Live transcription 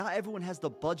Not everyone has the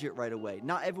budget right away.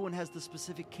 Not everyone has the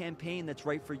specific campaign that's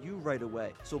right for you right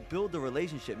away. So build the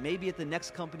relationship. Maybe at the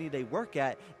next company they work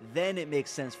at, then it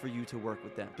makes sense for you to work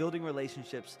with them. Building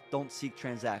relationships, don't seek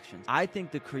transactions. I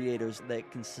think the creators that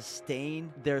can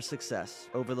sustain their success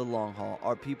over the long haul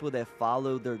are people that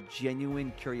follow their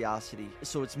genuine curiosity.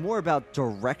 So it's more about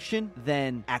direction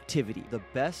than activity. The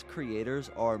best creators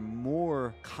are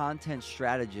more content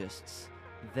strategists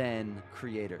than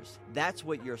creators. That's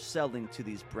what you're selling to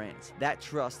these brands. That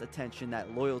trust, attention,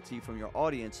 that loyalty from your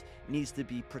audience needs to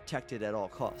be protected at all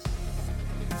costs.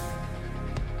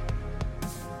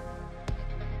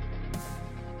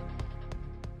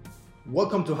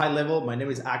 Welcome to High Level. My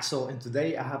name is Axel, and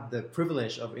today I have the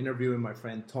privilege of interviewing my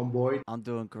friend Tom Boyd. I'm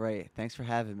doing great. Thanks for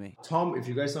having me. Tom, if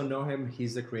you guys don't know him,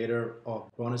 he's the creator of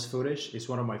Bonus Footage. It's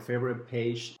one of my favorite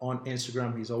pages on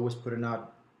Instagram. He's always putting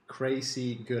out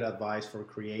crazy good advice for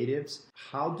creatives.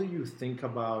 How do you think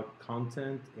about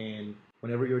content, and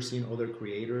whenever you're seeing other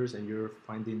creators and you're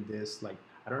finding this like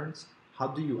patterns, how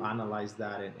do you analyze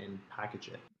that and package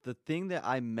it? The thing that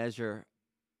I measure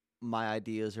my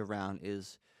ideas around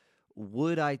is,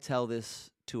 would I tell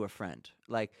this to a friend?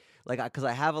 Because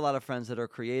I have a lot of friends that are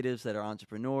creatives, that are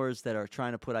entrepreneurs, that are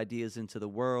trying to put ideas into the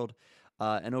world.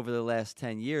 And over the last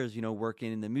 10 years,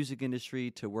 working in the music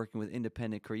industry to working with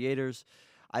independent creators,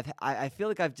 I feel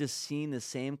like I've just seen the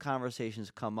same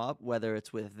conversations come up, whether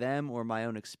it's with them or my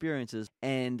own experiences.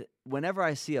 And whenever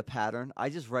I see a pattern, I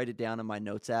just write it down in my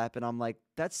notes app, and I'm like,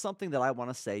 that's something that I want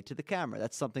to say to the camera.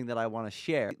 That's something that I want to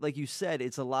share. Like you said,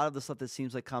 it's a lot of the stuff that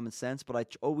seems like common sense, but I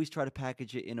always try to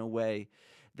package it in a way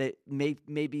that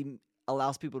maybe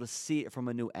allows people to see it from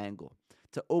a new angle,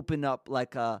 to open up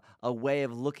like a way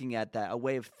of looking at that, a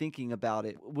way of thinking about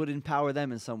it, would empower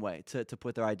them in some way to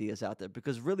put their ideas out there.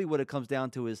 Because really what it comes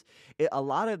down to is a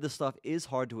lot of the stuff is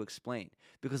hard to explain,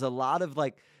 because a lot of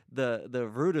like the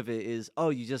root of it is, oh,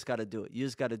 you just got to do it. You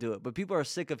just got to do it. But people are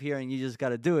sick of hearing you just got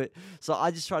to do it. So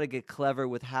I just try to get clever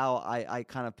with how I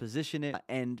kind of position it.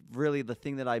 And really the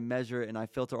thing that I measure and I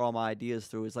filter all my ideas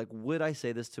through is like, would I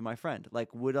say this to my friend?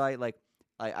 Like, would I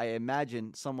I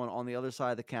imagine someone on the other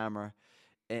side of the camera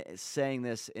saying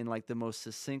this in like the most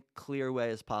succinct, clear way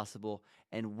as possible,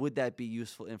 and would that be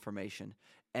useful information?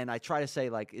 And I try to say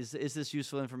like, is this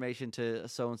useful information to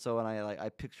so and so? And I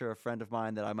picture a friend of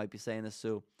mine that I might be saying this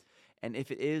to, and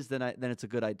if it is, then it's a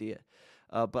good idea.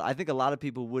 But I think a lot of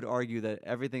people would argue that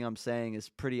everything I'm saying is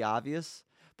pretty obvious,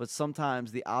 but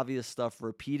sometimes the obvious stuff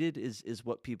repeated is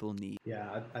what people need.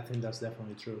 Yeah, I think that's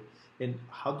definitely true. And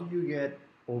how do you get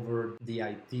over the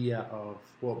idea of,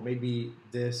 well, maybe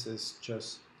this is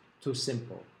just too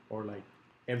simple, or like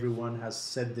everyone has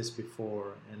said this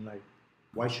before, and like,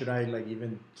 why should I like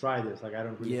even try this? Like, I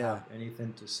don't really have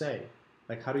anything to say.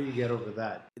 Like, how do you get over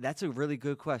that? That's a really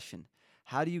good question.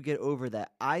 How do you get over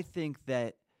that? I think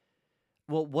that,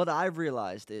 well, what I've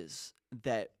realized is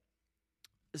that,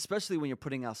 especially when you're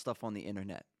putting out stuff on the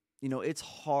internet, it's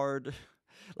hard.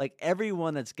 Like,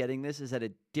 everyone that's getting this is at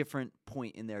a different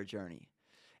point in their journey.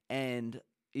 And,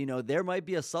 there might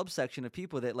be a subsection of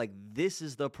people that like, this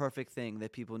is the perfect thing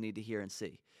that people need to hear and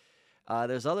see.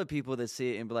 There's other people that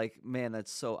see it and be like, man,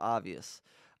 that's so obvious.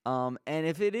 And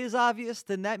if it is obvious,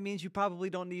 then that means you probably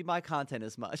don't need my content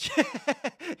as much,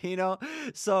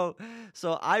 So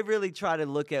I really try to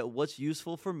look at what's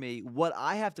useful for me, what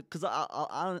I have to, because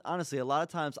honestly, a lot of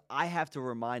times I have to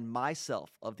remind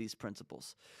myself of these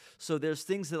principles. So there's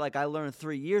things that like I learned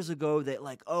 3 years ago that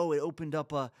like, oh, it opened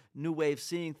up a new way of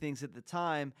seeing things at the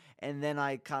time, and then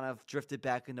I kind of drifted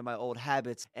back into my old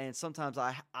habits, and sometimes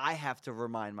I have to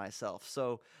remind myself.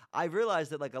 So I realized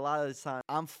that like a lot of the time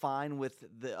I'm fine with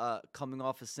the coming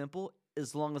off as simple,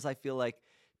 as long as I feel like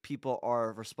people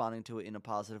are responding to it in a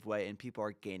positive way and people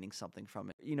are gaining something from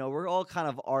it. We're all kind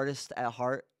of artists at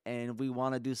heart, and we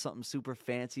want to do something super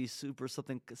fancy,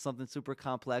 something super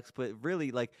complex, but really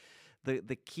like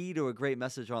the key to a great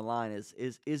message online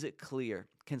is it clear?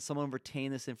 Can someone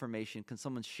retain this information? Can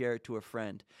someone share it to a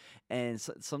friend? And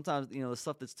sometimes the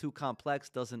stuff that's too complex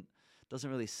doesn't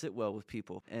really sit well with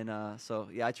people. And so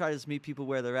I try to just meet people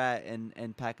where they're at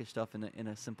and package stuff in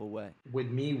a simple way.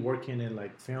 With me working in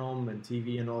like film and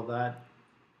TV and all that,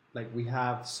 like we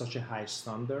have such a high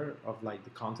standard of like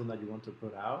the content that you want to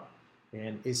put out.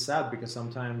 And it's sad because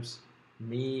sometimes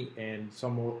me and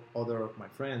some other of my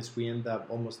friends, we end up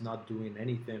almost not doing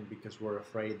anything because we're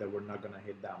afraid that we're not going to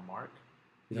hit that mark.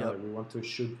 Like we want to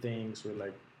shoot things. We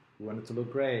want it to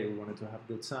look great. We want it to have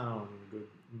good sound, good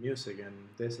music, and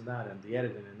this and that, and the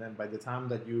editing. And then by the time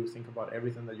that you think about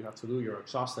everything that you have to do, you're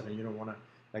exhausted and you don't want to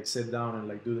like sit down and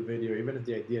like do the video, even if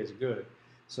the idea is good.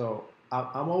 So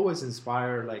I'm always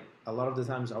inspired. Like a lot of the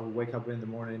times I will wake up in the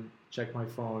morning check my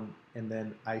phone, and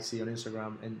then I see on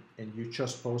Instagram, and you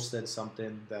just posted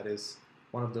something that is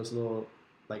one of those little,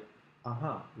 like,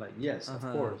 like, yes, of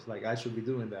Uh-huh. course, like I should be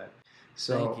doing that. Thank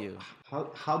So you.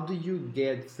 how do you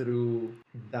get through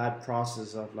that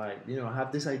process of, like, I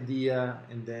have this idea,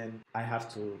 and then I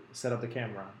have to set up the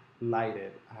camera, light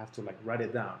it, I have to like write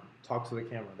it down, talk to the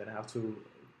camera, then I have to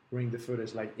bring the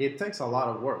footage. Like, it takes a lot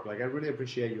of work. Like, I really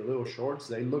appreciate your little shorts.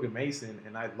 They look amazing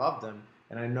and I love them.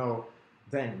 And I know,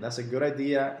 dang, that's a good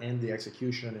idea and the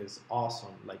execution is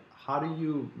awesome. Like, how do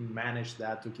you manage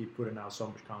that to keep putting out so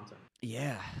much content?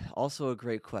 Yeah, also a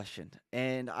great question,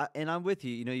 and I'm with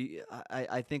you. You know,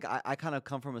 I think I kind of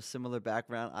come from a similar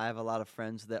background. I have a lot of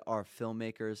friends that are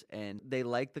filmmakers, and they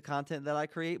like the content that I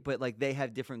create, but like they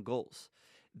have different goals.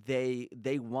 They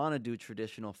want to do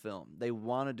traditional film. They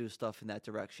want to do stuff in that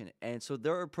direction, and so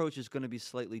their approach is going to be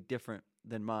slightly different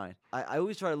than mine. I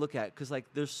always try to look at because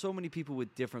like there's so many people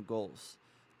with different goals.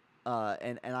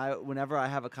 And I whenever I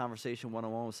have a conversation one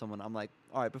on one with someone, I'm like,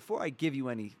 all right, before I give you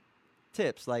any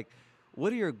tips, like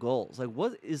what are your goals? Like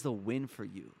what is the win for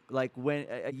you? Like when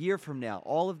a year from now,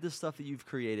 all of this stuff that you've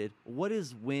created, what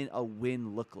does a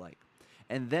win look like?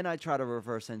 And then I try to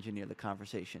reverse engineer the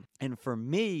conversation. And for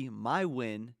me, my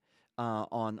win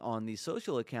on these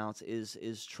social accounts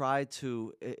is try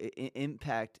to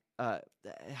impact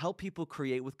help people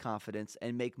create with confidence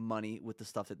and make money with the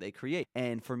stuff that they create.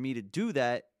 And for me to do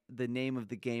that, the name of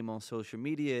the game on social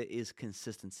media is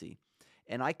consistency.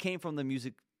 And I came from the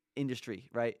music industry,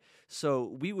 right?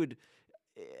 So we would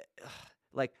eh,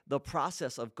 like the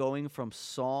process of going from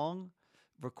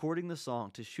recording the song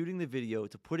to shooting the video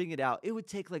to putting it out, it would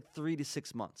take like 3 to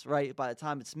 6 months, right? By the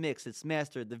time it's mixed, it's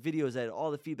mastered, the video's edited, all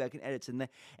the feedback and edits,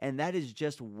 and that is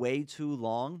just way too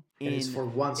long And it's in for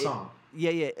one it. song.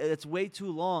 Yeah, yeah, it's way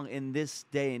too long in this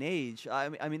day and age. I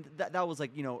mean that was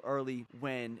like early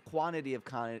when quantity of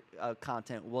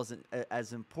content wasn't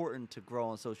as important to grow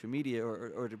on social media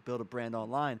or to build a brand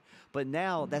online. But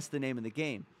now that's the name of the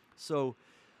game. So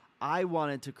I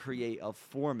wanted to create a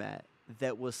format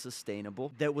that was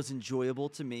sustainable, that was enjoyable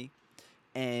to me,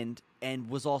 and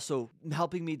was also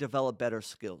helping me develop better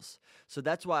skills. So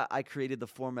that's why I created the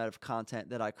format of content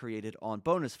that I created on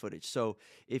bonus footage. So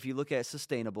if you look at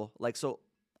sustainable, like so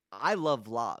I love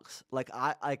vlogs. Like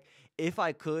if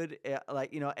I could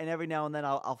like and every now and then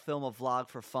I'll film a vlog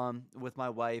for fun with my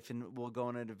wife and we'll go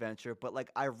on an adventure, but like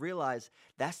I realize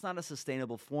that's not a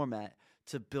sustainable format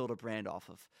to build a brand off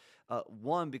of.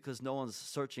 One, because no one's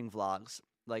searching vlogs.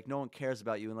 Like no one cares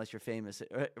about you unless you're famous,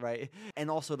 right? And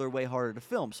also they're way harder to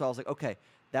film. So I was like, okay,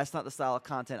 that's not the style of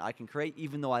content I can create.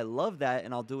 Even though I love that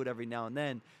and I'll do it every now and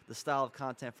then, the style of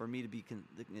content for me to be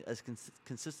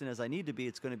consistent as I need to be,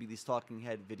 it's going to be these talking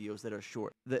head videos that are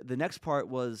short. The next part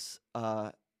was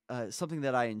something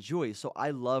that I enjoy. So I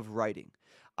love writing.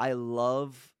 I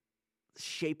love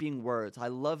shaping words. I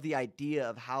love the idea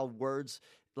of how words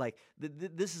like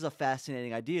this is a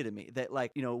fascinating idea to me that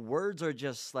like words are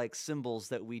just like symbols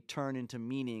that we turn into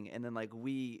meaning, and then like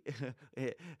we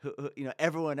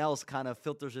everyone else kind of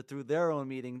filters it through their own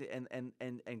meaning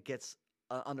and gets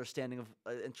understanding of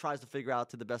and tries to figure out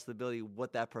to the best of the ability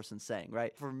what that person's saying,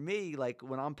 right? For me, like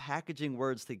when I'm packaging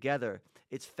words together,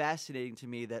 it's fascinating to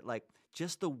me that like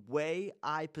just the way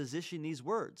I position these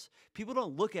words. People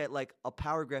don't look at like a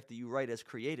paragraph that you write as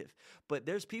creative, but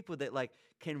there's people that like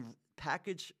can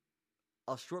package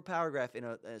a short paragraph in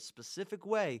a specific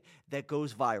way that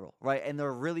goes viral, right? And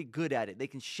they're really good at it. They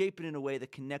can shape it in a way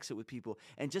that connects it with people.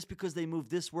 And just because they move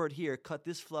this word here, cut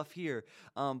this fluff here,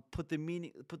 put the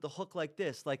meaning, put the hook like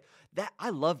this, like that,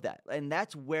 I love that. And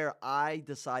that's where I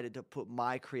decided to put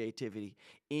my creativity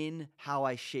in how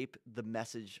I shape the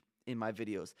message in my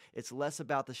videos. It's less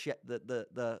about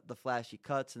the flashy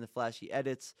cuts and the flashy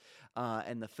edits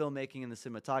and the filmmaking and the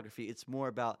cinematography. It's more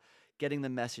about getting the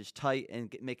message tight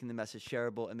and making the message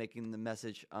shareable and making the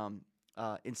message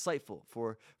insightful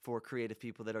for creative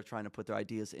people that are trying to put their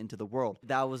ideas into the world.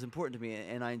 That was important to me,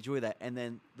 and I enjoy that. And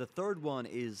then the third one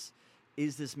is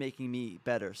this making me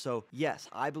better? So yes,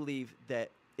 I believe that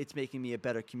it's making me a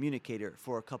better communicator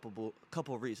for a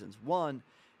couple reasons. One,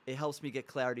 it helps me get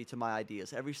clarity to my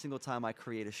ideas. Every single time I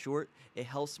create a short, it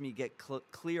helps me get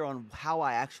clear on how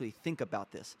I actually think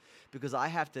about this, because I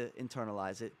have to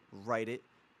internalize it, write it,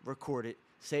 record it,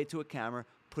 say it to a camera,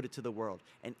 put it to the world.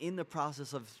 And in the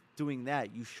process of doing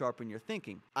that, you sharpen your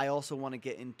thinking. I also want to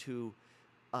get into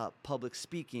public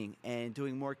speaking and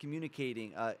doing more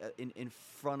communicating in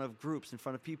front of groups, in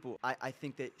front of people. I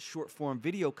think that short form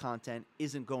video content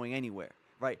isn't going anywhere,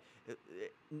 right?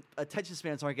 Attention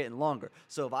spans aren't getting longer.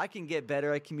 So if I can get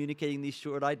better at communicating these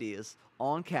short ideas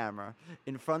on camera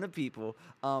in front of people,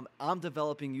 I'm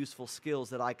developing useful skills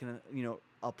that I can,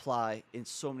 apply in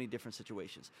so many different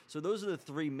situations. So those are the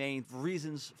three main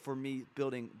reasons for me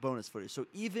building bonus footage. So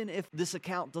even if this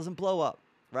account doesn't blow up,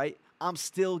 right, I'm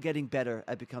still getting better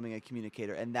at becoming a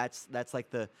communicator, and that's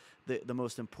like the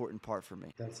most important part for me.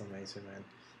 That's amazing, man.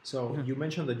 So you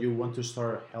mentioned that you want to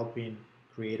start helping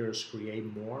creators create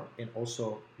more and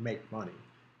also make money.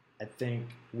 I think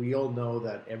we all know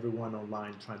that everyone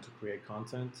online trying to create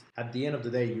content, at the end of the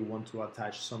day, you want to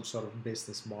attach some sort of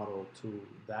business model to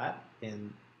that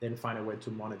and then find a way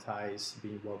to monetize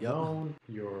being well known,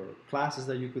 your classes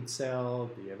that you could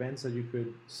sell, the events that you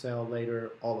could sell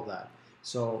later, all of that.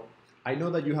 So I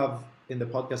know that you have in the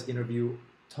podcast interview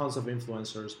tons of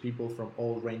influencers, people from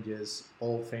all ranges,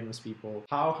 all famous people.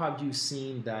 How have you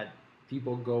seen that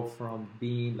people go from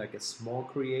being like a small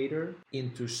creator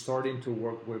into starting to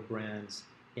work with brands,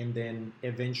 and then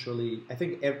eventually, I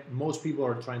think most people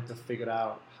are trying to figure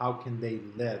out how can they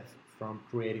live from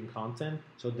creating content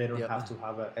so they don't have to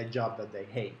have a job that they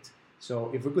hate.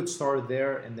 So if we could start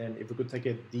there, and then if we could take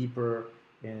it deeper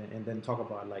and then talk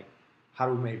about like how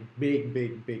to make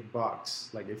big bucks,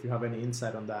 like if you have any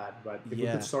insight on that. But if we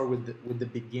could start with the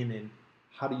beginning,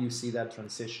 how do you see that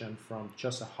transition from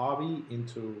just a hobby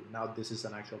into now this is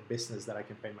an actual business that I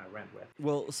can pay my rent with?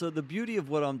 Well, so the beauty of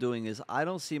what I'm doing is I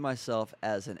don't see myself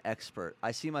as an expert.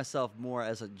 I see myself more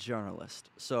as a journalist.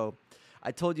 So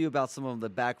I told you about some of the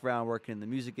background working in the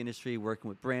music industry, working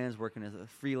with brands, working as a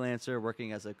freelancer,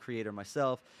 working as a creator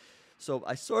myself. So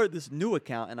I started this new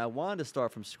account, and I wanted to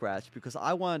start from scratch because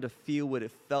I wanted to feel what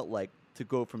it felt like to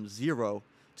go from zero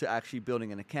to actually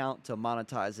building an account, to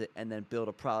monetize it, and then build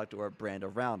a product or a brand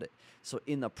around it. So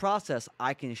in the process,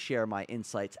 I can share my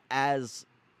insights as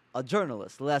a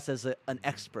journalist, less as an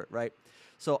expert, right?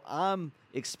 So I'm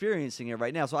experiencing it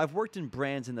right now. So I've worked in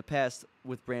brands in the past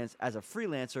with brands as a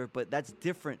freelancer, but that's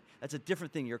different. That's a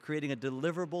different thing. You're creating a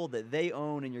deliverable that they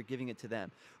own and you're giving it to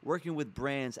them. Working with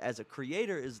brands as a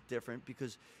creator is different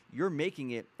because you're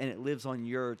making it and it lives on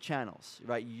your channels,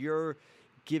 right? You're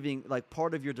giving, like,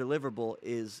 part of your deliverable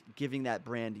is giving that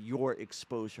brand your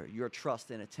exposure, your trust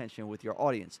and attention with your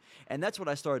audience. And that's what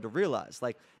I started to realize.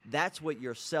 Like, that's what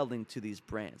you're selling to these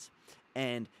brands.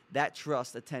 And that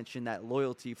trust, attention, that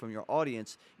loyalty from your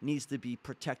audience needs to be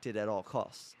protected at all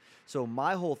costs. So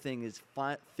my whole thing is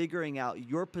figuring out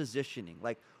your positioning,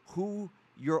 like who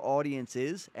your audience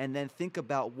is, and then think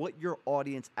about what your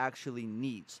audience actually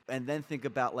needs. And then think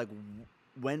about, like,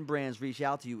 when brands reach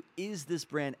out to you, is this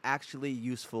brand actually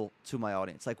useful to my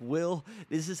audience? Like,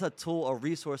 this is a tool, a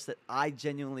resource that I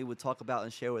genuinely would talk about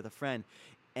and share with a friend.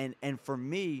 And for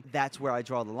me, that's where I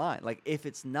draw the line. Like, if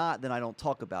it's not, then I don't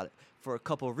talk about it for a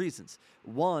couple of reasons.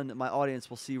 One, my audience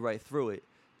will see right through it.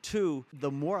 Two,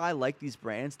 the more I like these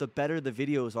brands, the better the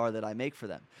videos are that I make for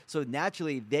them. So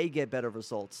naturally, they get better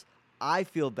results. I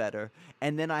feel better,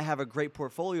 and then I have a great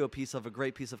portfolio piece of a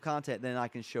great piece of content, then I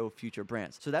can show future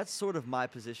brands. So that's sort of my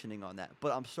positioning on that.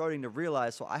 But I'm starting to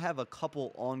realize, so I have a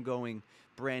couple ongoing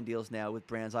brand deals now with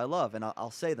brands I love, and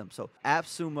I'll say them. So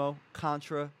AppSumo,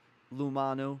 Contra,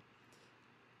 Lumanu,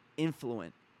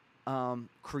 Influent,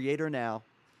 Creator Now.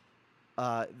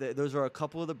 Those are a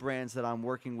couple of the brands that I'm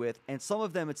working with, and some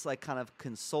of them it's like kind of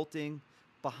consulting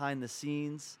behind the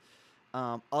scenes.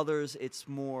 Others, it's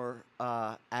more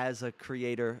as a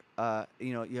creator,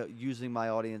 using my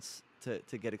audience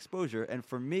to get exposure. And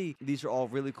for me, these are all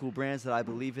really cool brands that I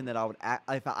believe in, that I would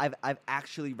I've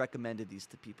actually recommended these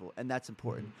to people, and that's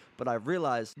important. Mm-hmm. But I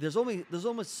realized there's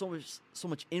almost so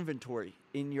much inventory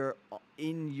in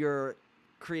your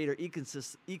creator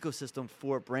ecosystem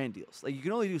for brand deals. Like, you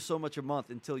can only do so much a month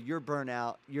until you're burnt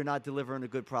out, you're not delivering a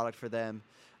good product for them.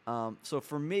 So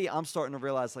for me, I'm starting to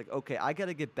realize, like, okay, I got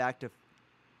to get back to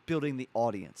building the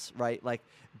audience, right? Like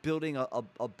building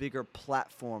a bigger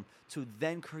platform to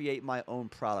then create my own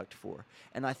product for.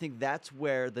 And I think that's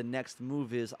where the next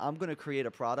move is. I'm going to create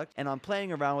a product, and I'm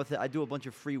playing around with it. I do a bunch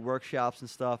of free workshops and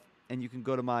stuff, and you can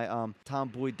go to my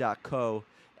tomboyd.co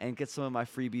and get some of my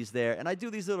freebies there. And I do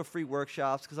these little free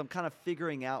workshops because I'm kind of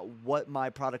figuring out what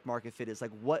my product market fit is,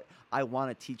 like what I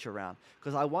want to teach around.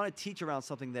 Because I want to teach around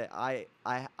something that I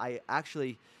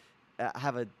actually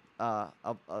have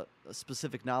a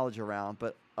specific knowledge around,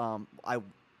 but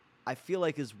I feel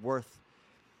like is worth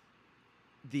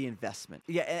the investment.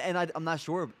 Yeah, and I'm not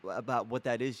sure about what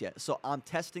that is yet. So I'm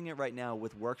testing it right now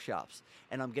with workshops,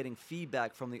 and I'm getting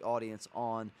feedback from the audience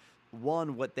on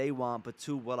one, what they want, but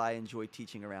two, what I enjoy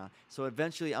teaching around. So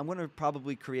eventually I'm going to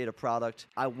probably create a product.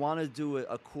 I want to do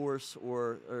a course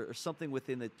or something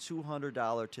within the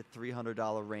 $200 to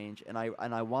 $300 range. And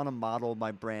I want to model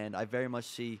my brand. I very much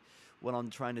see what I'm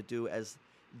trying to do as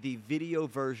the video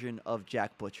version of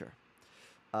Jack Butcher.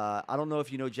 I don't know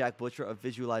if you know Jack Butcher of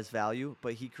Visualize Value,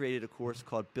 but he created a course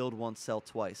called Build Once, Sell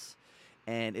Twice.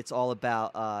 And it's all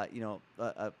about,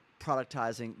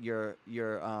 productizing your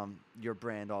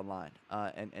brand online,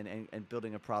 and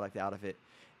building a product out of it.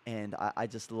 And I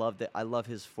just love that. I love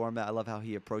his format. I love how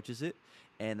he approaches it.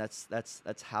 And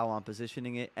that's how I'm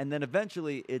positioning it. And then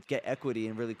eventually it get equity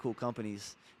in really cool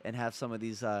companies and have some of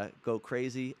these go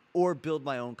crazy, or build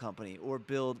my own company, or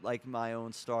build like my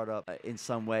own startup in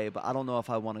some way. But I don't know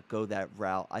if I want to go that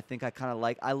route. I think I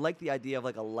like the idea of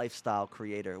like a lifestyle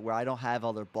creator where I don't have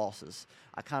other bosses.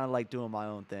 I kind of like doing my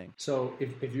own thing. So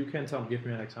if you can give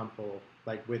me an example,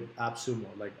 like with AppSumo,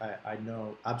 like I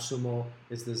know AppSumo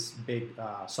is this big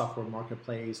software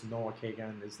marketplace. Noah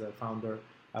Kagan is the founder.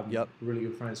 I'm Yep. really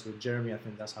good friends with Jeremy. I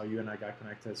think that's how you and I got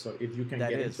connected. So if you can That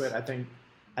get is. into it,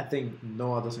 I think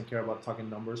Noah doesn't care about talking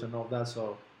numbers and all that.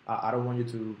 So I don't want you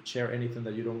to share anything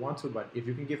that you don't want to. But if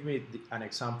you can give me an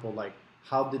example, like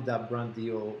how did that brand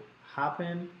deal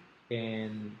happen,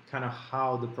 and kind of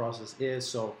how the process is.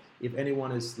 So if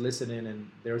anyone is listening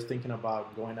and they're thinking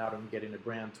about going out and getting a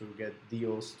brand to get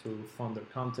deals to fund their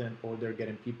content, or they're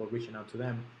getting people reaching out to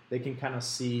them, they can kind of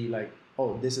see like,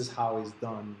 oh, this is how it's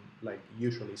done, like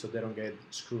usually, so they don't get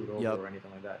screwed over Yep. or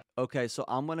anything like that. Okay, so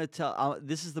I'm going to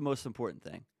this is the most important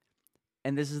thing.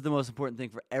 And this is the most important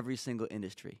thing for every single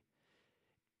industry.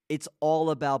 It's all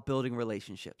about building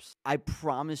relationships. I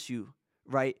promise you,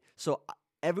 right? So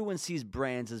everyone sees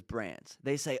brands as brands.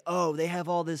 They say, "Oh, they have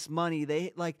all this money.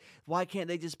 They like, why can't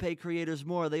they just pay creators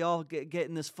more? They all get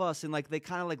in this fuss." And like they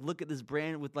kind of like look at this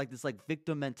brand with like this like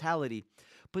victim mentality.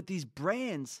 But these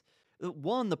brands,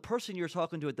 one, the person you're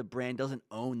talking to at the brand doesn't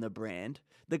own the brand.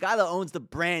 The guy that owns the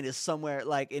brand is somewhere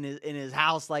like in his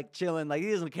house, like chilling. Like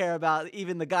he doesn't care about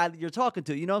even the guy that you're talking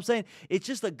to. You know what I'm saying? It's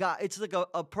just a guy. It's like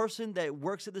a person that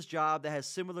works at this job that has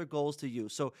similar goals to you.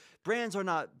 So brands are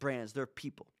not brands. They're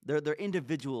people. They're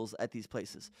individuals at these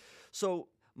places. So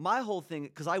my whole thing,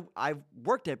 because I've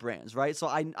worked at brands, right? So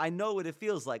I know what it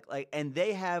feels like. Like, and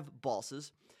they have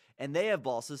bosses. And they have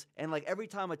bosses, and like every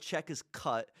time a check is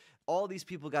cut, all these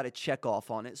people got to check off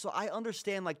on it. So I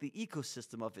understand like the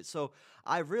ecosystem of it. So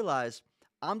I realized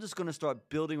I'm just going to start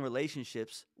building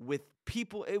relationships with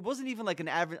people. It wasn't even like an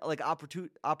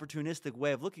opportunistic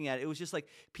way of looking at it. It was just like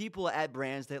people at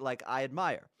brands that like I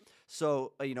admire.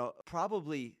 So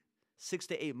probably 6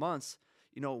 to 8 months.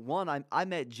 One, I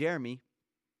met Jeremy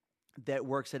that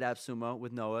works at AppSumo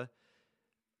with Noah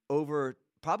over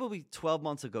probably 12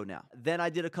 months ago now. Then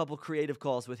I did a couple creative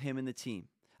calls with him and the team.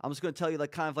 I'm just going to tell you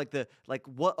like kind of like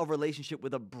what a relationship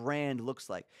with a brand looks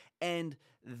like. And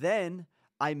then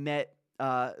I met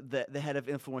the head of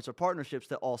influencer partnerships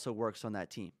that also works on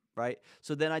that team, right?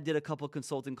 So then I did a couple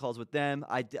consulting calls with them.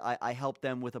 I helped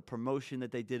them with a promotion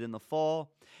that they did in the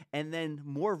fall. And then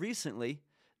more recently,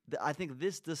 I think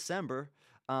this December,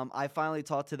 I finally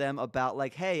talked to them about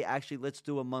like, hey, actually, let's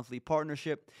do a monthly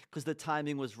partnership, because the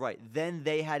timing was right. Then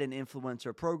they had an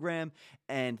influencer program,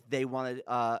 and they wanted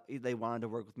to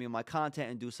work with me on my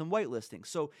content and do some whitelisting.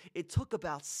 So it took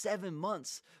about 7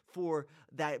 months for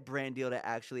that brand deal to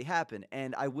actually happen.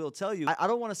 And I will tell you, I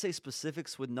don't want to say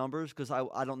specifics with numbers because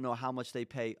I don't know how much they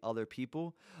pay other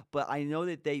people, but I know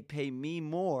that they pay me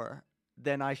more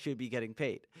than I should be getting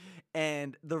paid.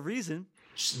 And the reason.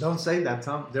 Don't say that,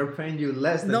 Tom. They're paying you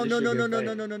less than No, you no, should no, no, get no, paid.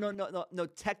 no, no, no, no, no, no.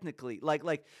 Technically,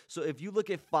 so if you look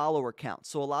at follower count,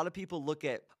 so a lot of people look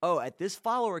at, oh, at this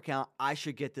follower count, I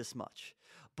should get this much,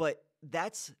 but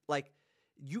that's like,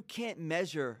 you can't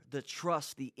measure the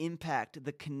trust, the impact,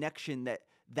 the connection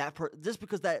just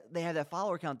because that they have that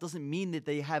follower count doesn't mean that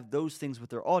they have those things with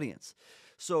their audience.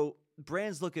 So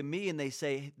brands look at me and they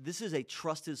say, this is a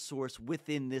trusted source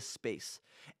within this space.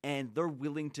 And they're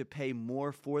willing to pay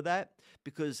more for that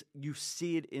because you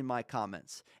see it in my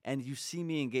comments and you see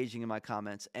me engaging in my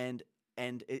comments. And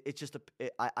it's just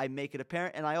I make it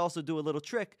apparent, and I also do a little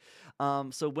trick.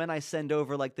 So when I send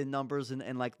over like the numbers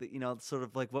and like the sort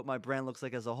of like what my brand looks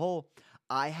like as a whole,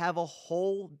 I have a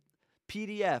whole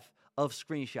PDF of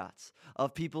screenshots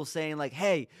of people saying like,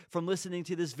 hey, from listening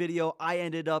to this video, I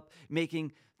ended up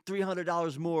making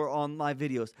 $300 more on my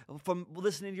videos. From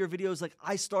listening to your videos, like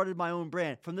I started my own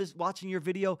brand. From this watching your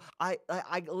video, I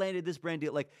landed this brand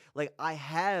deal. Like I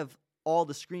have all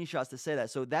the screenshots to say that.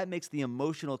 So that makes the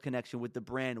emotional connection with the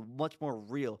brand much more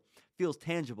real. feels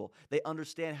tangible. They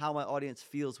understand how my audience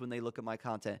feels when they look at my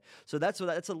content. So that's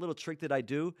a little trick that I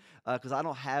do, because I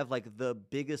don't have like the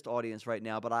biggest audience right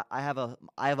now, but I have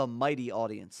a mighty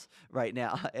audience right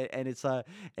now, and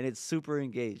it's super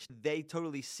engaged. They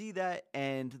totally see that,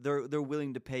 and they're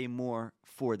willing to pay more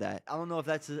for that. I don't know if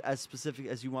that's as specific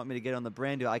as you want me to get on the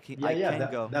brand deal. Yeah, I yeah,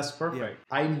 can go. that's Yeah. perfect.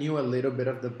 I knew a little bit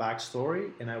of the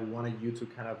backstory, and I wanted you to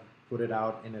kind of put it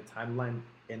out in a timeline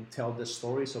and tell the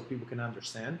story so people can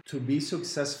understand. To be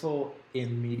successful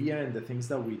in media and the things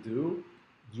that we do,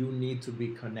 you need to be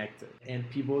connected, and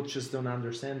people just don't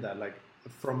understand that. Like,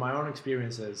 from my own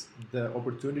experiences, the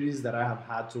opportunities that I have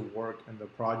had to work and the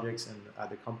projects and at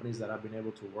the companies that I've been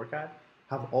able to work at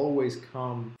have always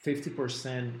come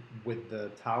 50% with the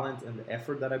talent and the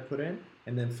effort that I put in,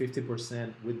 and then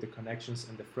 50% with the connections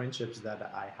and the friendships that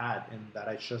I had and that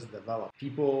I just developed.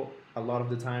 People a lot of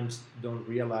the times don't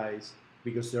realize,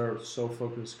 because they're so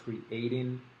focused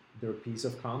creating their piece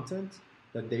of content,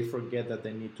 that they forget that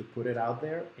they need to put it out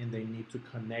there and they need to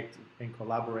connect and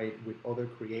collaborate with other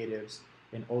creatives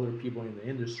and other people in the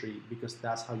industry, because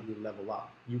that's how you level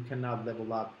up. You cannot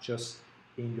level up just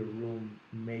in your room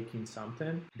making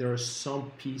something. There are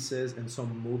some pieces and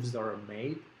some moves that are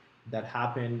made that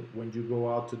happen when you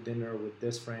go out to dinner with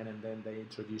this friend and then they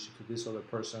introduce you to this other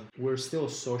person. We're still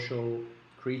social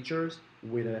creatures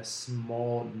with a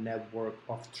small network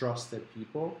of trusted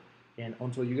people. And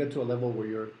until you get to a level where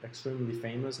you're extremely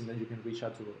famous and then you can reach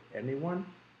out to anyone,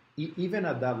 even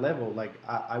at that level, like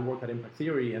I work at Impact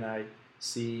Theory, and I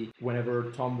see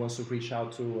whenever Tom wants to reach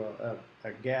out to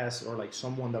a guest or like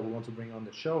someone that we want to bring on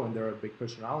the show and they're a big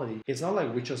personality, it's not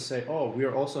like we just say, oh, we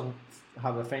are also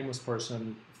have a famous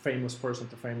person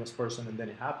to famous person, and then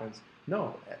it happens.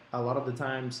 No, a lot of the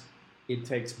times it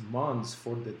takes months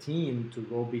for the team to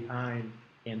go behind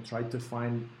and try to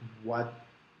find what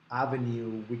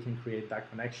avenue we can create that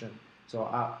connection. So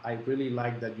I really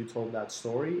like that you told that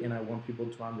story, and I want people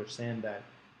to understand that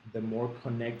the more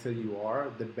connected you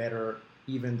are, the better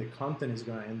even the content is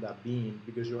going to end up being,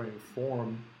 because you're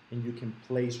informed and you can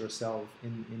place yourself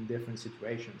in different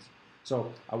situations.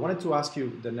 So I wanted to ask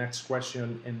you the next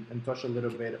question and touch a little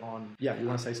bit on, yeah, you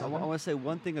want to say something? I want to say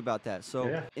one thing about that. So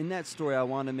Yeah. in that story, I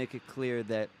want to make it clear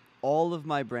that all of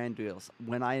my brand deals,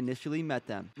 when I initially met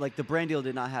them, like the brand deal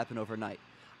did not happen overnight.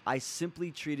 I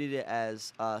simply treated it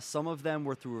as some of them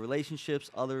were through relationships,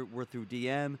 other were through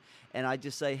DM, and I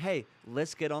just say, hey,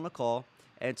 let's get on a call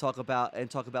and talk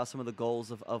about some of the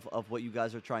goals of what you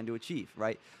guys are trying to achieve,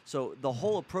 right? So the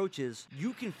whole approach is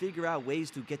you can figure out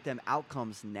ways to get them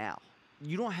outcomes now.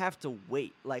 You don't have to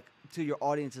wait like to your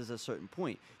audiences at a certain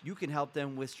point. You can help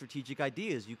them with strategic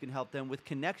ideas. You can help them with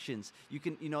connections. You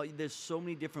can, there's so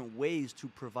many different ways to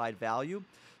provide value.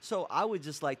 So I would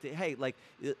just like to, hey, like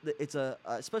it's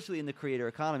especially in the creator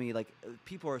economy, like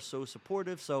people are so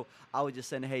supportive. So I would just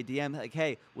send a hey DM, like,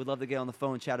 hey, we'd love to get on the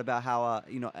phone and chat about how,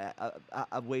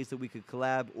 ways that we could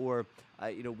collab, or,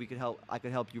 I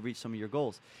could help you reach some of your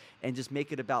goals, and just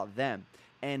make it about them.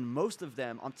 And most of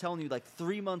them, I'm telling you, like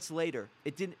 3 months later,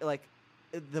 it didn't like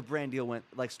the brand deal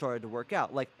started to work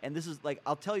out. Like, and this is like,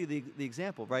 I'll tell you the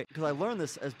example, right? Because I learned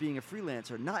this as being a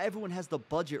freelancer. Not everyone has the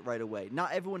budget right away.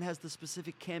 Not everyone has the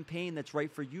specific campaign that's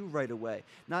right for you right away.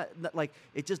 Not like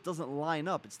it just doesn't line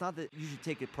up. It's not that you should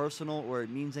take it personal or it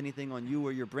means anything on you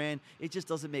or your brand. It just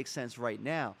doesn't make sense right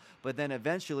now. But then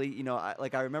eventually,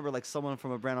 I remember like someone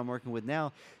from a brand I'm working with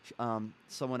now,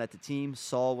 someone at the team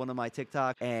saw one of my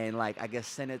TikTok and like I guess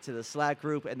sent it to the Slack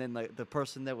group, and then like the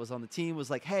person that was on the team was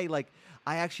like, hey, like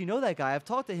I actually know that guy. I've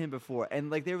talked to him before. And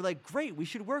like they were like, great, we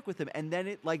should work with him. And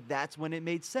then that's when it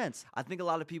made sense. I think a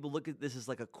lot of people look at this as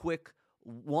like a quick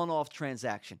one-off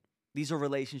transaction. These are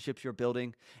relationships you're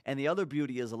building. And the other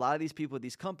beauty is a lot of these people at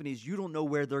these companies, you don't know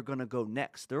where they're going to go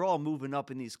next. They're all moving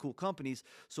up in these cool companies.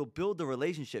 So build the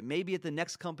relationship. Maybe at the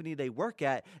next company they work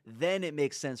at, then it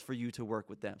makes sense for you to work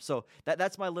with them. So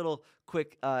that's my little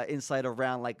quick insight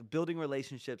around like building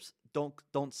relationships.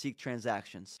 Don't seek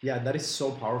transactions. Yeah, that is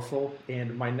so powerful.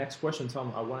 And my next question,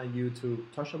 Tom, I wanted you to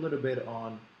touch a little bit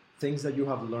on things that you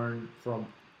have learned from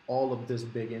all of these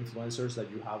big influencers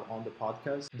that you have on the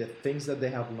podcast, the things that they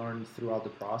have learned throughout the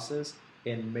process,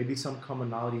 and maybe some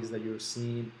commonalities that you're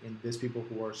seeing in these people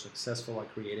who are successful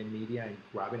at creating media and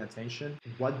grabbing attention.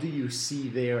 What do you see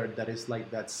there that is like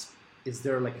is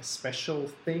there like a special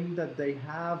thing that they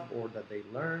have or that they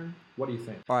learn? What do you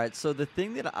think? All right, so the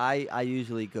thing that I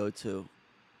usually go to,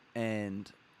 and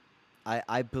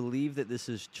I believe that this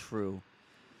is true,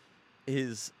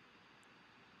 is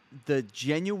the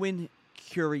genuine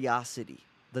curiosity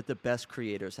that the best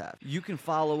creators have. You can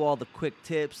follow all the quick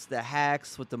tips, the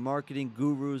hacks, what the marketing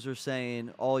gurus are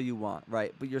saying, all you want,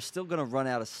 right? But you're still going to run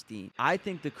out of steam. I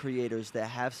think the creators that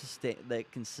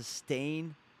can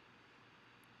sustain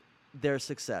their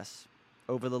success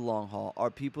over the long haul are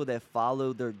people that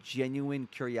follow their genuine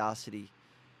curiosity,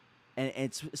 and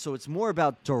it's more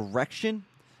about direction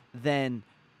than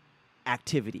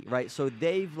activity, right? So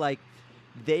they've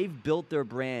built their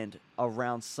brand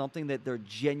around something that they're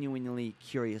genuinely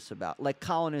curious about. Like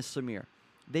Colin and Samir,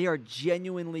 they are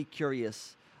genuinely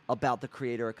curious about the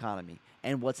creator economy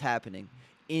and what's happening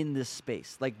in this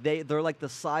space. Like they're like the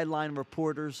sideline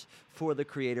reporters for the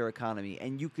creator economy,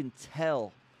 and you can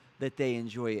tell that they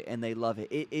enjoy it and they love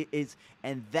it.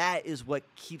 And that is what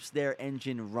keeps their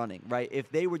engine running, right?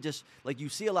 If they were just like, you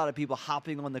see a lot of people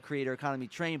hopping on the creator economy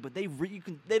train, but they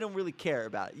don't really care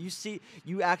about it.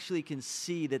 You actually can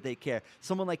see that they care.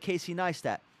 Someone like Casey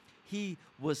Neistat, he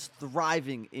was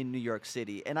thriving in New York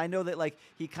City, and I know that like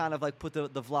he kind of like put the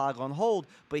vlog on hold,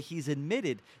 but he's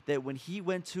admitted that when he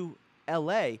went to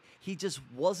LA, he just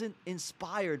wasn't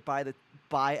inspired by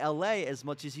LA as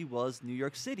much as he was New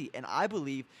York City. And I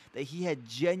believe that he had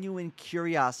genuine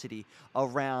curiosity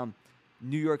around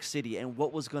New York City and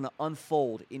what was going to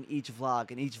unfold in each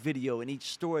vlog, in each video, in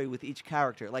each story with each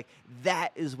character. Like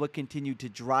that is what continued to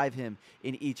drive him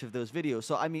in each of those videos.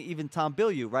 So I mean, even Tom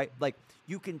Bilyeu, right? Like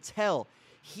you can tell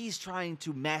he's trying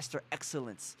to master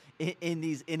excellence in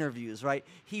these interviews, right?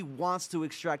 He wants to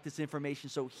extract this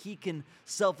information so he can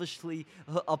selfishly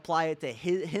apply it to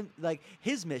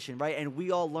his mission, right? And we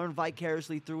all learn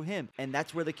vicariously through him. And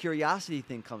that's where the curiosity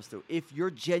thing comes through. If you're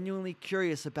genuinely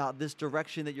curious about this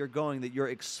direction that you're going, that you're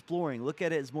exploring, look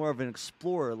at it as more of an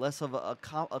explorer, less of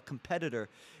a competitor.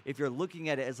 If you're looking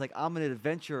at it as like, I'm an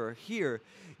adventurer here,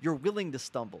 you're willing to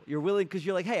stumble. You're willing because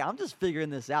you're like, hey, I'm just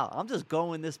figuring this out. I'm just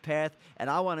going this path, and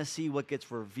I want to see what gets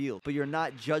revealed. But you're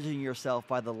not judging yourself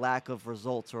by the lack of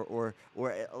results or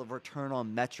a return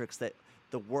on metrics that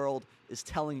the world is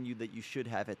telling you that you should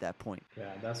have at that point.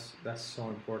 Yeah, that's so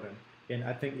important. And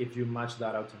I think if you match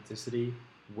that authenticity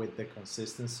with the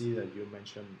consistency that you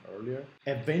mentioned earlier,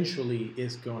 eventually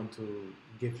it's going to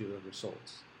give you the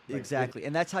results. Exactly.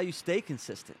 And that's how you stay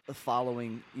consistent,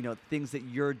 following, things that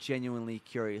you're genuinely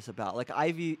curious about. Like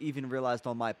I've even realized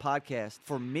on my podcast,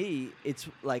 for me, it's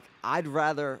like I'd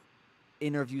rather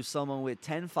interview someone with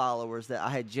 10 followers that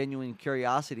I had genuine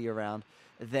curiosity around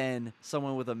than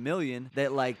someone with 1 million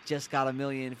that like just got 1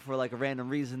 million for like a random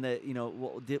reason that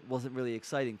wasn't really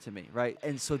exciting to me, right?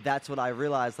 And so that's what I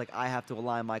realized, like I have to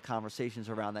align my conversations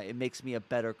around that. It makes me a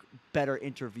better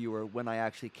interviewer when I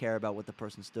actually care about what the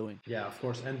person's doing. Yeah, of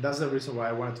course. And that's the reason why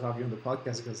I wanted to have you on the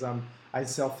podcast, because I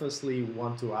selflessly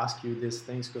want to ask you these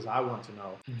things because I want to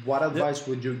know what advice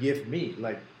would you give me.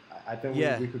 Like I think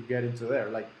we could get into there.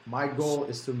 Like my goal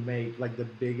is to make like the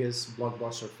biggest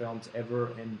blockbuster films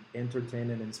ever and entertain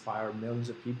and inspire millions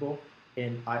of people.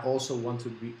 And I also want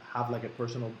to have like a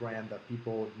personal brand that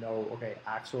people know, okay,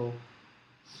 Axel,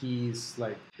 he's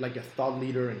like a thought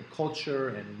leader in culture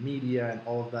and media and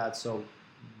all of that. So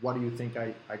what do you think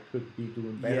I could be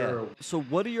doing better? Yeah. So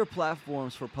what are your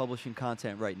platforms for publishing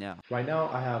content right now? Right now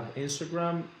I have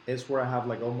Instagram. It's where I have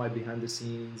like all my behind the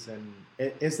scenes, and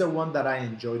it's the one that I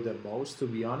enjoy the most, to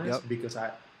be honest, because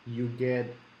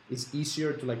it's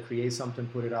easier to like create something,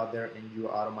 put it out there, and you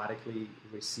automatically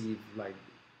receive like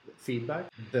feedback.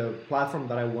 The platform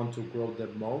that I want to grow the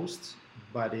most,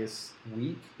 but is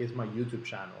weak, is my YouTube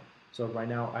channel. So right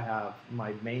now I have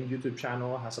my main YouTube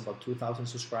channel has about 2,000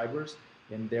 subscribers.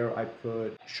 And there I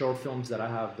put short films that I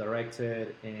have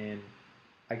directed, and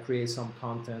I create some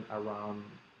content around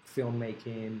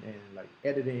filmmaking and like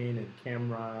editing and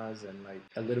cameras and like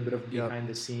a little bit of behind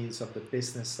the scenes of the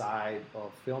business side of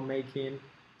filmmaking.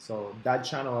 So that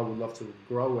channel, I would love to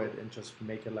grow it and just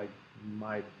make it like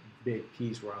my big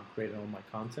piece where I'm creating all my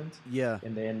content. Yeah.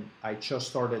 And then I just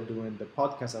started doing the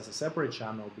podcast as a separate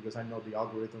channel because I know the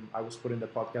algorithm. I was putting the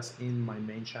podcast in my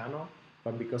main channel,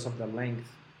 but because of the length,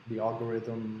 the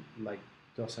algorithm like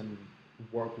doesn't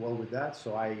work well with that.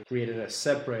 So I created a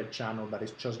separate channel that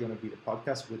is just going to be the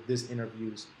podcast with these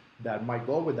interviews. That my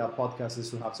goal with that podcast is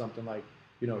to have something like,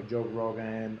 Joe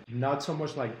Rogan, not so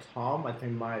much like Tom. I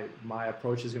think my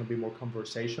approach is going to be more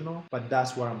conversational, but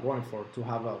that's what I'm going for, to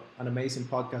have an amazing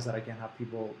podcast that I can have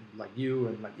people like you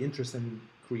and like interested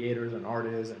creators and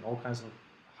artists and all kinds of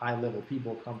high level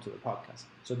people come to the podcast.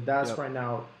 So that's right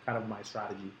now kind of my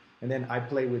strategy. And then I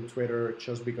play with Twitter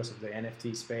just because of the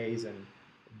NFT space and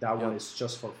that one Yep. is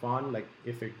just for fun. Like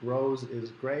if it grows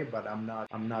is great, but I'm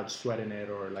not sweating it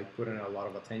or like putting a lot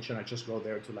of attention. I just go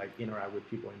there to like interact with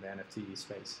people in the NFT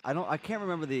space. I can't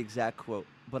remember the exact quote,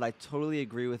 but I totally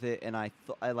agree with it, and I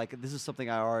like this is something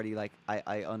I already like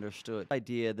I understood. The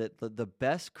idea that the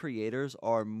best creators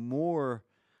are more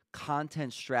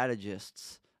content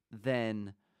strategists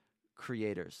than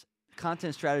creators.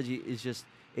 Content strategy is just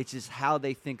it's just how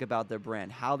they think about their brand,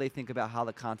 how they think about how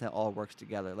the content all works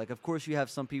together. Like of course you have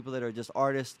some people that are just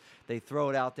artists, they throw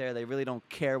it out there, they really don't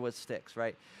care what sticks,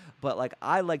 right? But like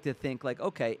I like to think like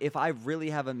okay, if I really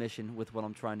have a mission with what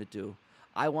I'm trying to do,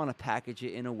 I want to package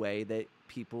it in a way that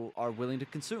people are willing to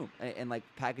consume and like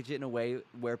package it in a way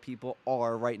where people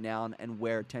are right now and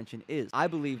where attention is. I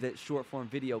believe that short form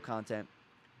video content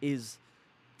is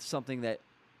something that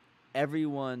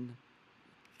everyone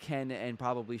can and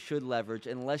probably should leverage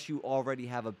unless you already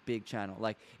have a big channel.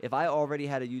 Like if I already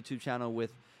had a YouTube channel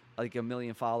with like 1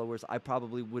 million followers, I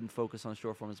probably wouldn't focus on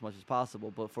short form as much as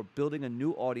possible. But for building a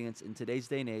new audience in today's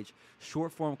day and age,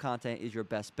 short form content is your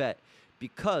best bet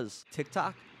because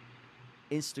TikTok,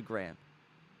 Instagram,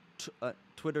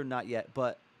 Twitter, not yet,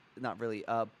 but not really,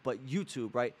 but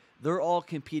YouTube, right? They're all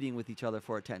competing with each other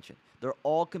for attention. They're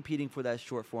all competing for that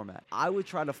short format. I would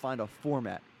try to find a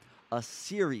format, a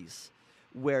series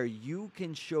where you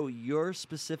can show your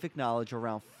specific knowledge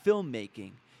around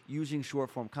filmmaking using short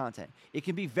form content. It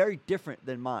can be very different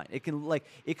than mine. It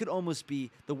could almost be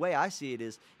the way I see it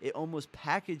is it almost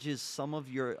packages some of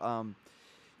your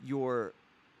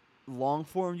long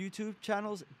form YouTube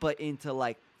channels, but into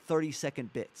like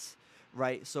 30-second bits,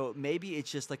 right? So maybe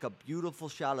it's just like a beautiful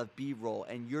shot of B-roll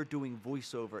and you're doing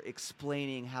voiceover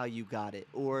explaining how you got it,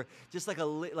 or just like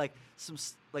like some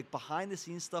like behind the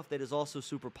scenes stuff that is also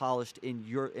super polished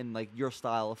in like your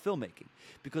style of filmmaking.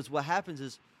 Because what happens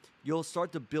is you'll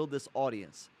start to build this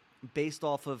audience based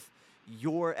off of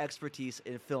your expertise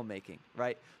in filmmaking,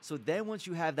 right? So then once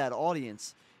you have that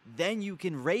audience, then you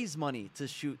can raise money to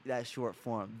shoot that short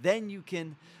form. Then you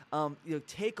can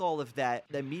take all of that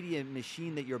media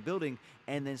machine that you're building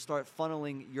and then start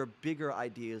funneling your bigger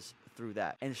ideas through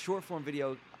that. And short form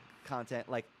video content,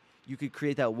 like you could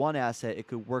create that one asset. It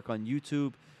could work on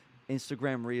YouTube,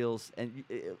 Instagram Reels, and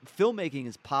filmmaking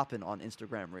is popping on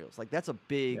Instagram Reels. Like that's a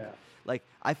big, Yeah. like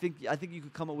I think you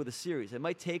could come up with a series. It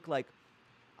might take like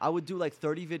I would do like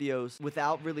 30 videos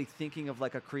without really thinking of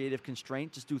like a creative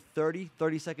constraint. Just do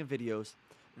 30-second videos,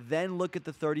 then look at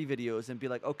the 30 videos and be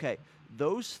like, okay,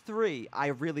 those 3 I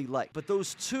really like, but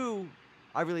those 2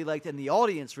 I really liked and the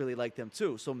audience really liked them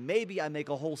too. So maybe I make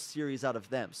a whole series out of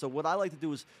them. So what I like to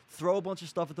do is throw a bunch of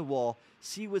stuff at the wall,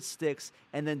 see what sticks,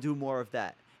 and then do more of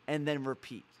that, and then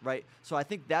repeat, right? So I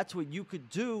think that's what you could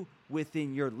do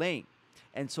within your lane.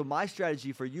 And so my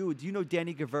strategy for you, do you know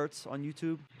Danny Gewirtz on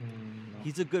YouTube? No.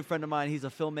 He's a good friend of mine. He's a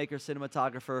filmmaker,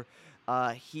 cinematographer.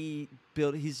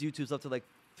 His YouTube's up to like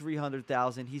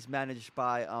 300,000. He's managed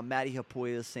by Matty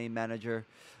Hapoya, the same manager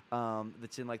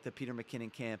that's in like the Peter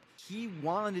McKinnon camp. He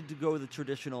wanted to go the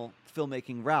traditional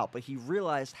filmmaking route, but he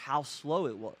realized how slow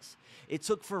it was. It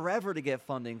took forever to get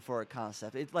funding for a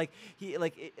concept. It's like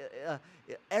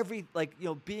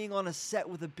being on a set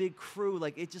with a big crew,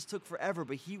 like it just took forever.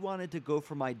 But he wanted to go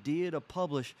from idea to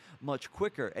publish much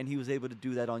quicker, and he was able to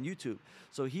do that on YouTube.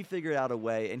 So he figured out a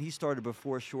way, and he started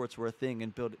before shorts were a thing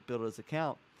and built his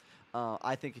account.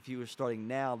 I think if he was starting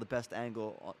now, the best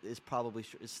angle is probably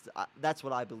that's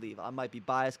what I believe. I might be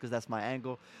biased because that's my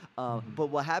angle. But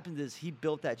what happened is he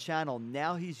built that channel.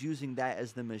 Now he's using that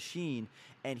as the machine,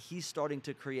 and he's starting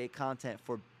to create content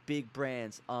for big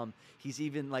brands. He's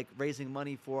even like raising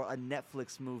money for a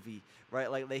Netflix movie,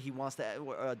 right? Like he wants to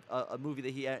a movie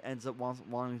that he ends up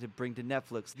wanting to bring to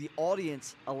Netflix. The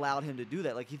audience allowed him to do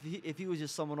that. Like if he was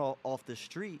just someone off the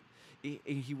street,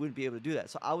 he wouldn't be able to do that.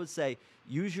 So I would say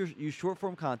use short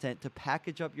form content to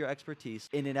package up your expertise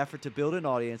in an effort to build an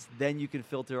audience. Then you can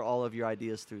filter all of your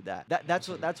ideas through that. That's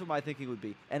what my thinking would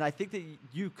be. And I think that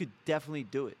you could definitely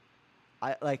do it.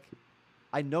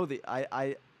 I know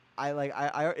that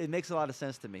it makes a lot of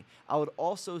sense to me. I would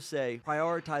also say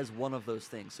prioritize one of those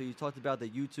things. So you talked about the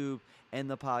YouTube and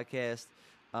the podcast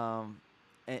and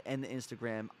the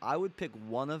Instagram. I would pick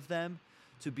one of them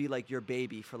to be like your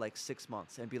baby for like 6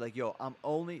 months and be like, yo, I'm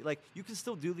only like, you can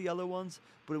still do the other ones,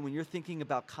 but when you're thinking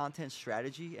about content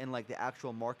strategy and like the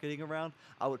actual marketing around,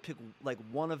 I would pick like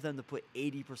one of them to put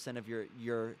 80% of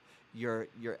your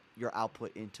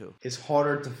output into. It's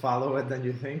harder to follow it than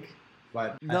you think,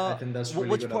 but I No, think that's really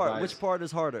which good part? advice. Which part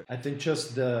is harder? I think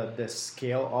just the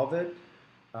scale of it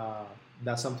uh,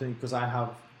 that's something because I have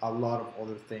a lot of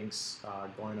other things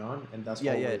going on, and that's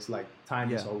Yeah, yeah, always like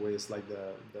time is yeah. always like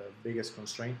the biggest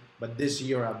constraint. But this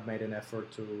year I've made an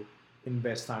effort to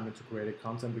invest time into creative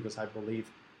content because I believe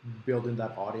building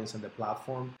that audience and the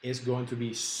platform is going to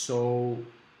be so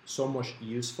much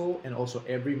useful. And also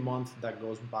every month that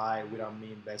goes by without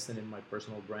me investing in my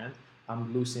personal brand,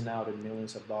 I'm losing out in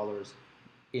millions of dollars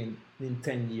in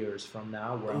 10 years from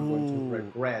now, where I'm going to Ooh.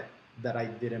 regret that I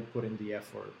didn't put in the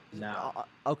effort now.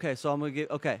 Okay, so I'm gonna give.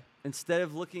 Okay, instead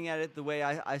of looking at it the way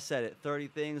I said it, 30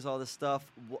 things, all this stuff.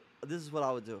 This is what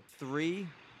I would do: 3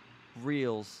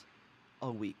 reels a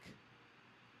week.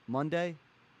 Monday,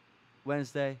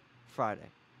 Wednesday, Friday.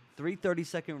 3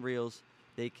 30-second reels.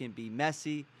 They can be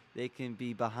messy. They can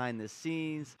be behind the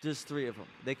scenes. Just 3 of them.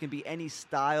 They can be any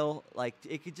style. Like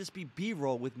it could just be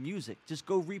B-roll with music. Just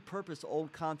go repurpose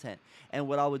old content. And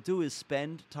what I would do is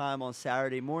spend time on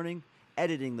Saturday morning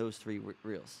editing those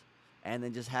reels. And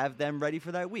then just have them ready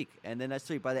for that week. And then that's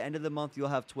 3. By the end of the month, you'll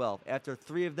have 12. After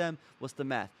 3 of them, what's the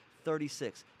math?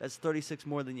 36. That's 36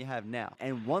 more than you have now.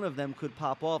 And one of them could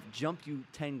pop off, jump you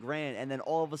 10 grand, and then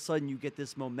all of a sudden you get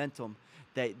this momentum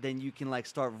that then you can like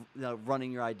start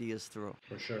running your ideas through.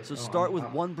 For sure. So No, start with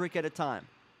one brick at a time.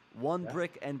 One yeah.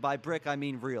 brick, and by brick I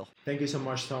mean real. Thank you so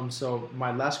much, Tom. So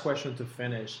my last question to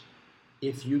finish: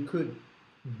 if you could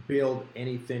build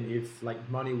anything, if like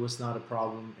money was not a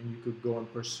problem and you could go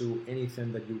and pursue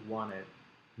anything that you wanted,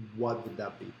 what would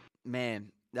that be? Man,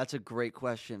 that's a great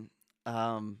question.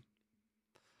 Um,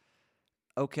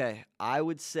 okay, I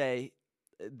would say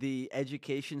the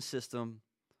education system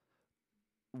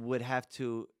would have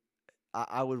to,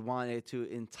 I would want it to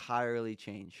entirely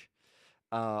change.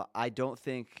 I don't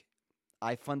think,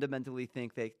 I fundamentally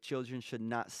think that children should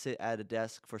not sit at a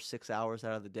desk for 6 hours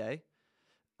out of the day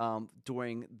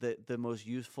during the most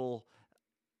useful,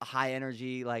 high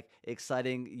energy, like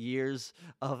exciting years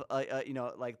of,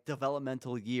 like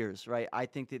developmental years, right? I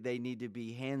think that they need to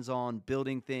be hands on,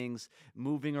 building things,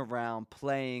 moving around,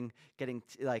 playing,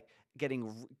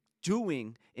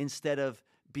 doing instead of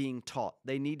being taught.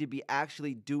 They need to be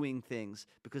actually doing things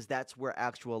because that's where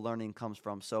actual learning comes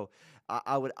from. So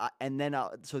I would, and then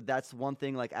so that's one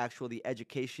thing, like actual the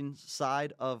education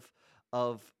side of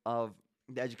the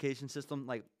education system,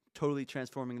 like totally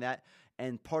transforming that.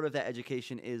 And part of that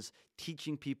education is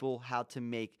teaching people how to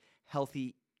make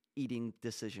healthy eating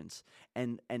decisions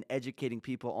and educating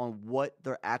people on what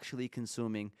they're actually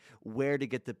consuming, where to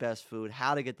get the best food,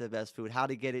 how to get the best food, how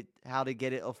to get it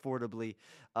affordably,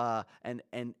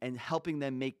 and helping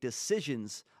them make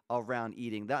decisions around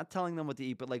eating. Not telling them what to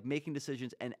eat, but like making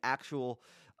decisions and actual,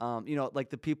 like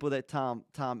the people that Tom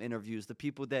interviews, the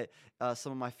people that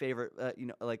some of my favorite,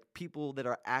 like people that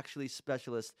are actually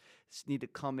specialists need to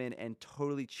come in and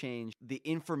totally change the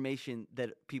information that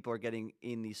people are getting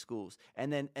in these schools.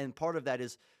 And part of that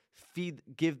is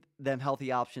give them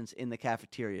healthy options in the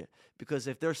cafeteria, because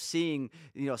if they're seeing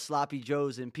sloppy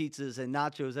joes and pizzas and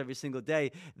nachos every single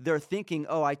day, they're thinking,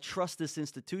 oh, I trust this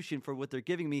institution for what they're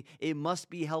giving me, it must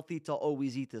be healthy to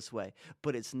always eat this way,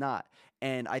 but it's not.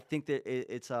 And I think that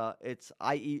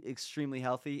I eat extremely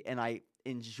healthy, and I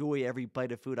enjoy every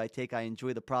bite of food I take. I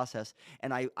enjoy the process,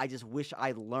 and I just wish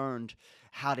I learned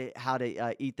how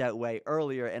to eat that way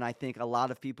earlier. And I think a lot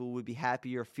of people would be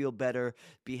happier, feel better,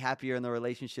 be happier in their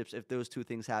relationships if those two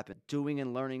things happen: doing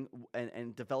and learning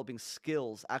and developing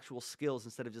skills, actual skills,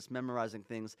 instead of just memorizing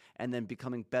things, and then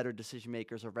becoming better decision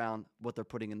makers around what they're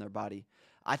putting in their body.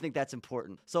 I think that's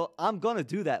important. So I'm gonna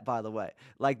do that, by the way.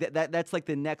 Like that's like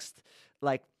the next,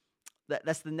 like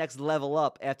that's the next level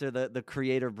up after the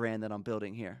creator brand that I'm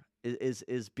building here,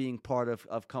 is being part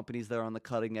of companies that are on the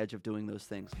cutting edge of doing those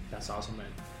things. That's awesome, man.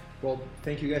 Well,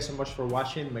 thank you guys so much for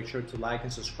watching. Make sure to like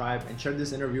and subscribe and share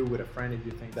this interview with a friend if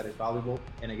you think that is valuable.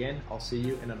 And again, I'll see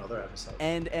you in another episode.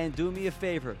 And do me a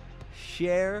favor,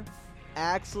 share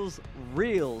Axel's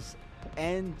Reels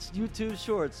and YouTube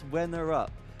Shorts when they're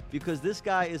up, because this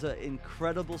guy is an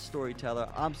incredible storyteller.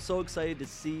 I'm so excited to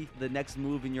see the next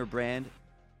move in your brand,